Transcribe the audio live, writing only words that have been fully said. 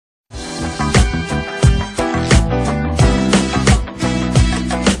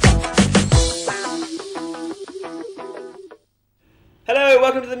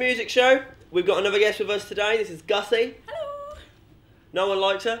the music show. We've got another guest with us today. This is Gussie. Hello. No one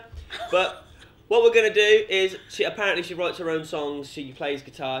likes her, but what we're going to do is, she writes her own songs, she plays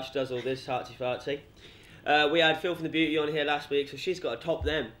guitar, she does all this artsy-fartsy. We had Filth and the Beauty on here last week, so she's got to top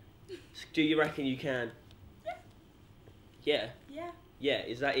them. Do you reckon you can? Yeah. Yeah? Yeah. Yeah,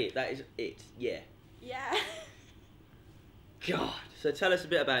 is that it? That is it, yeah. Yeah. God. So tell us a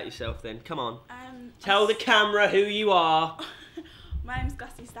bit about yourself then, come on. Tell the camera who you are. My name's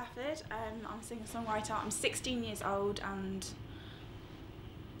Gussie Stafford. I'm a singer-songwriter. I'm 16 years old and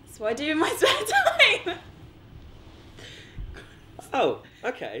that's what I do in my spare time. Oh,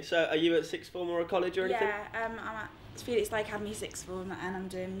 okay. So are you at sixth form or a college or anything? Yeah, I'm at Felix Academy sixth form and I'm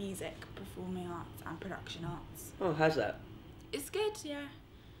doing music, performing arts and production arts. Oh, how's that? It's good, yeah.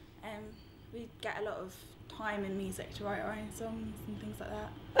 We get a lot of time in music to write our own songs and things like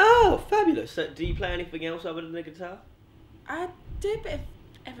that. Oh, fabulous. So do you play anything else other than the guitar? I do a bit of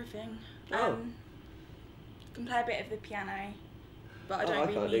everything. Oh. I can play a bit of the piano, but I don't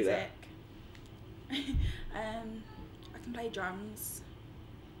read can't music. I can play drums.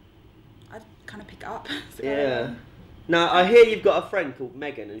 I kind of pick it up. So, Yeah. Now, I hear you've got a friend called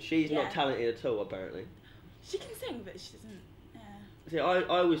Megan, and she's not Yeah. talented at all, apparently. She can sing, but she doesn't. Yeah. See,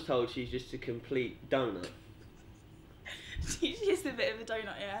 I was told she's just a complete donut. She's just a bit of a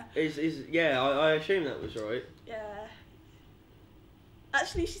donut, yeah. Yeah, I assume that was right. Yeah.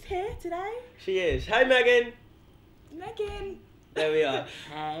 Actually, she's here today. She is. Hey, Megan! Megan! There we are.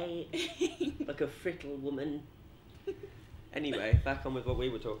 Hey. Like a frittle woman. Anyway, back on with what we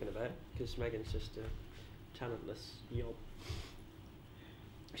were talking about, because Megan's just a talentless yob.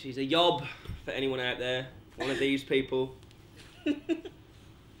 She's a yob, for anyone out there. One of these people. Yeah,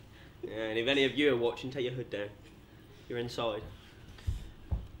 and if any of you are watching, take your hood down. You're inside.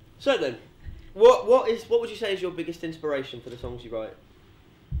 So then, what would you say is your biggest inspiration for the songs you write?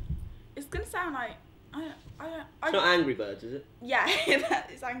 It's gonna sound like It's not Angry Birds, is it? Yeah,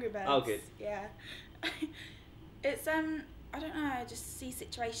 it's Angry Birds. Oh, good. Yeah. It's I don't know. I just see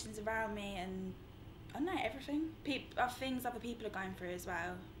situations around me, and I don't know everything. Things other people are going through as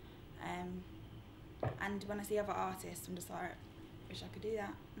well. And when I see other artists, I'm just like, wish I could do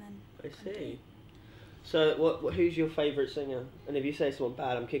that. And then I see. So, who's your favourite singer? And if you say someone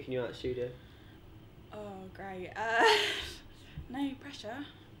bad, I'm kicking you out of the studio. Oh, great. No pressure.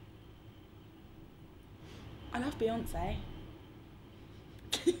 I love Beyonce.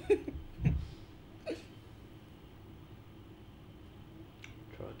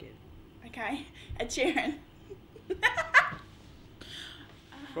 Try again. Okay. Ed Sheeran.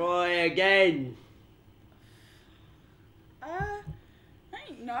 Try again. I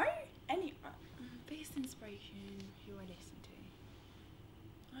don't know. Any biggest inspiration who I listen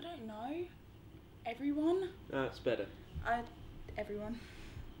to? I don't know. Everyone. That's better. Everyone.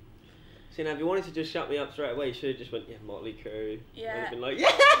 See, now if you wanted to just shut me up straight away, you should have just went, yeah, Motley Crue. Yeah. I'd been like,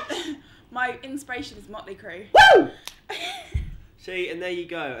 yeah. My inspiration is Motley Crue. Woo! See, and there you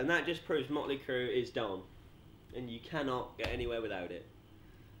go, and that just proves Motley Crue is done, and you cannot get anywhere without it.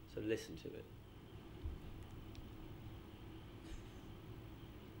 So listen to it.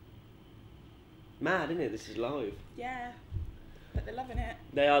 Mad, isn't it? This is live. Yeah. But they're loving it.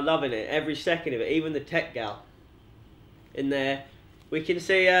 They are loving it, every second of it. Even the tech gal in there. We can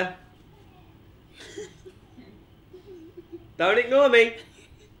see her. Don't ignore me.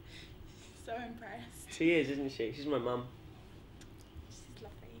 So impressed. She is, isn't she? She's my mum. She's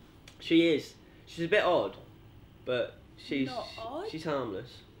lovely. She is. She's a bit odd, but she's Not odd? she's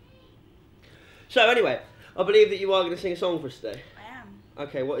harmless. So anyway, I believe that you are going to sing a song for us today. I am.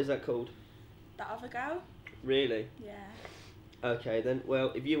 Okay, what is that called? That other girl? Really? Yeah. Okay then.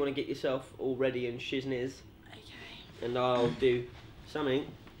 Well, if you want to get yourself all ready and shizniz, Okay. and I'll do something,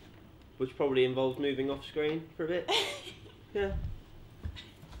 which probably involves moving off screen for a bit. Yeah.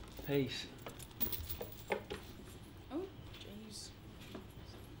 Peace. Oh, jeez.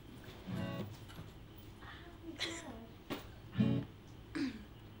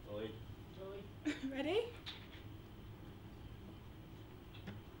 Ready?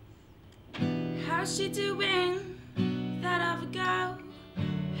 How's she doing? That other girl?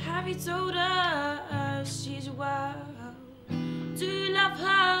 Have you told her she's your world? Do you love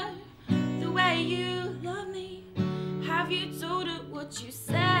her the way you love me? Have you told her what you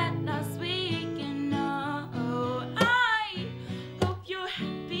said last week? And oh, I hope you're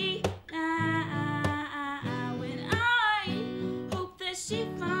happy now. And I hope that she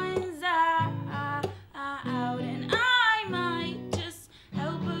finds out. And I might just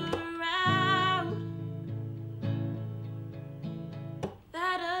help her out.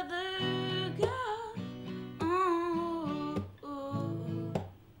 That other girl, oh, oh.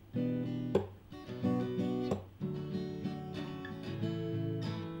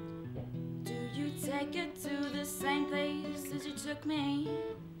 take it to the same place as you took me?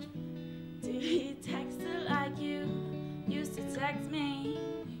 Do you text her like you used to text me?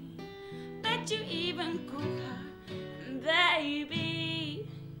 Bet you even call her baby.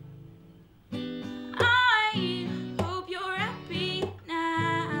 I hope you're happy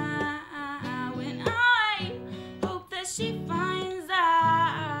now, and I hope that she finds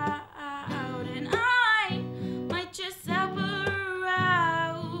out, and I might just help her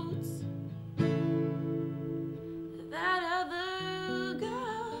out. That other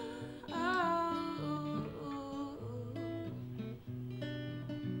girl.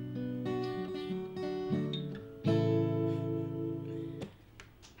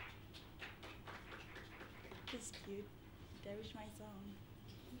 It's cute. There is my song.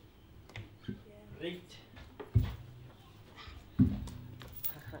 Yeah. Great.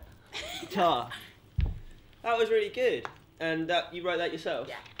 Guitar. That was really good. And you wrote that yourself?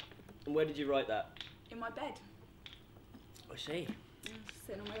 Yeah. And where did you write that? In my bed. I see.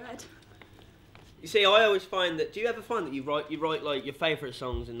 Sitting on my bed. You see, I always find that. Do you ever find that you write like your favourite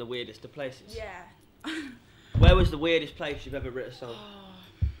songs in the weirdest of places? Yeah. Where was the weirdest place you've ever written a song?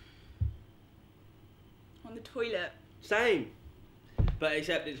 On the toilet. Same. But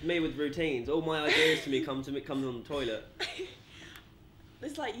except it's me with routines. All my ideas to me come on the toilet.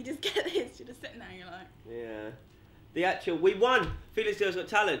 It's like you just get this, you're just sitting there and you're like... Yeah. We won Felix Girls Got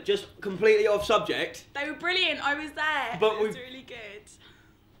Talent, just completely off subject. They were brilliant, I was there. But it was really good.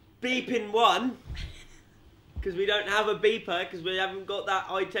 Beeping won, because we don't have a beeper, because we haven't got that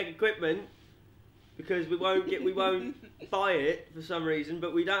high-tech equipment, because we won't buy it for some reason,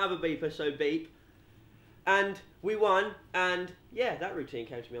 but we don't have a beeper, so beep. And we won, and yeah, that routine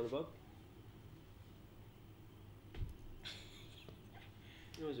came to me on the blog.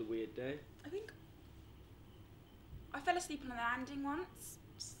 It was a weird day. I think I fell asleep on the landing once.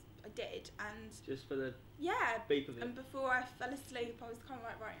 I did, and Just for the beep of it. And before I fell asleep, I was kind of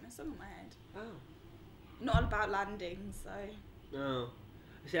like writing a song in my head. Oh. Not about landings, so. No.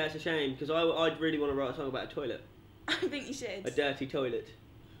 See, that's a shame, because I'd really want to write a song about a toilet. I think you should. A dirty toilet.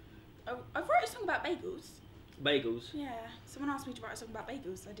 I wrote a song about bagels. Bagels. Yeah, someone asked me to write a song about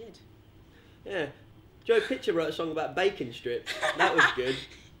bagels, so I did. Yeah. Joe Pitcher wrote a song about bacon strips. That was good.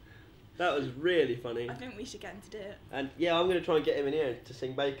 That was really funny. I think we should get him to do it. And yeah, I'm going to try and get him in here to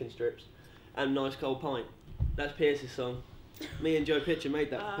sing Bacon Strips and Nice Cold Pint. That's Pierce's song. Me and Joe Pitcher made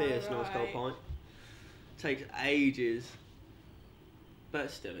that for Pierce, right. Nice Cold Pint. Takes ages.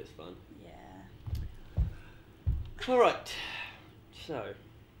 But still, it's fun. Yeah. Alright. So,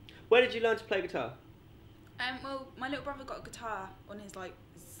 where did you learn to play guitar? Well, my little brother got a guitar on his, like,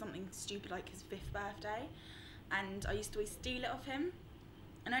 something stupid like his 5th birthday. And I used to always steal it off him.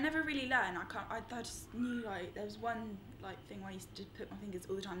 And I never really learned. I just knew, like, there was one like thing where I used to put my fingers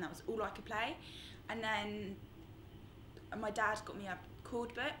all the time. That was all I could play. And then my dad got me a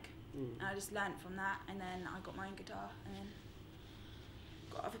chord book, and I just learnt from that. And then I got my own guitar, and then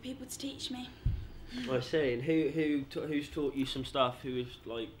got other people to teach me. I see. And who's taught you some stuff? Who is,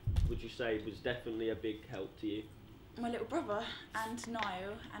 like, would you say was definitely a big help to you? My little brother and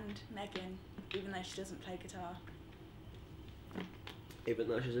Niall and Megan, even though she doesn't play guitar. Even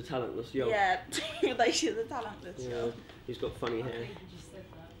though she's a talentless young. Yeah, even though she's a talentless young. He's got funny hair.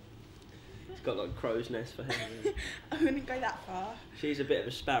 He's got like crow's nest for hair. I wouldn't go that far. She's a bit of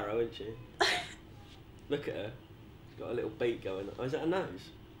a sparrow, isn't she? Look at her. She's got a little beak going. Oh, is that a nose?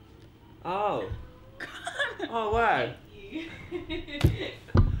 Oh. Oh, wow.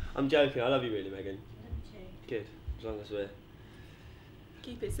 I'm joking. I love you really, Megan. Good. As long as we're...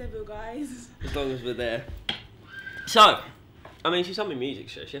 Keep it civil, guys. As long as we're there. So, I mean, she's on my music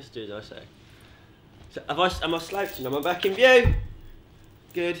show. She has to do as I say. So, am I slouching? Am I back in view?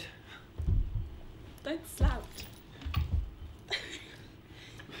 Good. Don't slouch.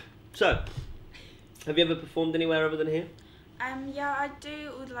 So, have you ever performed anywhere other than here? Yeah, I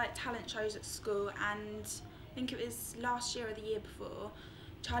do all the like talent shows at school, and I think it was last year or the year before,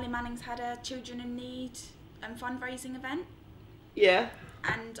 Charlie Manning's had a Children in Need fundraising event. Yeah.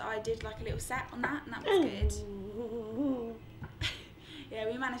 And I did like a little set on that, and that was good. Yeah,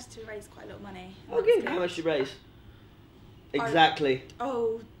 we managed to raise quite a lot of money. Oh, good. How much did you raise? Exactly.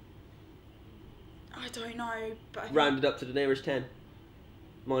 I don't know, but I think... Rounded up to the nearest 10.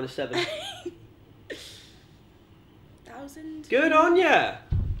 Minus 7. 1,000. Good on ya.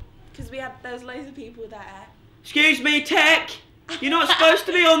 Because there was loads of people there. Excuse me, tech. You're not supposed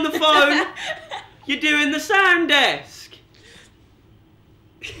to be on the phone. You're doing the sound desk.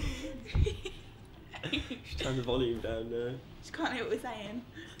 She's turned the volume down now. She can't hear what we're saying.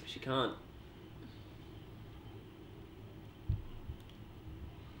 She can't.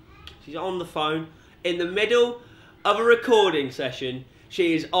 She's on the phone. in the middle of a recording session.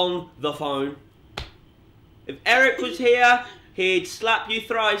 She is on the phone. If Eric was here, he'd slap you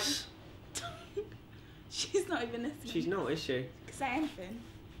thrice. She's not even listening. She's not, is she? Say anything.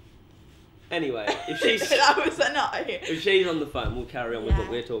 Anyway, if she's That was a no. if she's on the phone, we'll carry on with what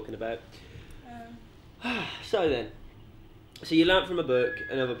we're talking about. So then, so you learnt from a book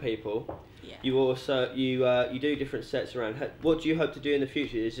and other people. Yeah. You also you do different sets around. What do you hope to do in the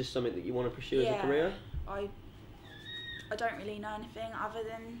future? Is this something that you want to pursue as a career? I don't really know anything other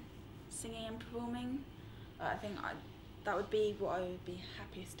than singing and performing. I think that would be what I would be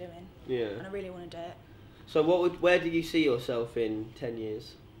happiest doing. Yeah. And I really want to do it. So where do you see yourself in 10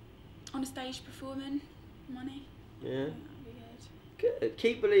 years? On a stage performing, money. Yeah. I think that'd be good. Good.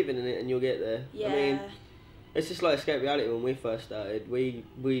 Keep believing in it and you'll get there. Yeah. I mean, it's just like Escape Reality when we first started. We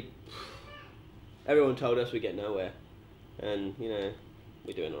everyone told us we'd get nowhere, and you know,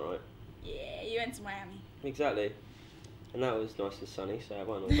 we're doing all right. Yeah, you went to Miami. Exactly. And that was nice and sunny, so it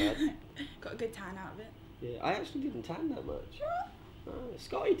wasn't all bad. Got a good tan out of it. Yeah, I actually didn't tan that much.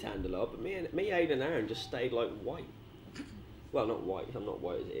 Scotty tanned a lot, but me, Aiden and Aaron just stayed like white. Well, not white, I'm not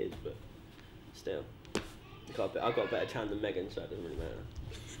white as it is, but still. I got a better tan than Megan, so it doesn't really matter.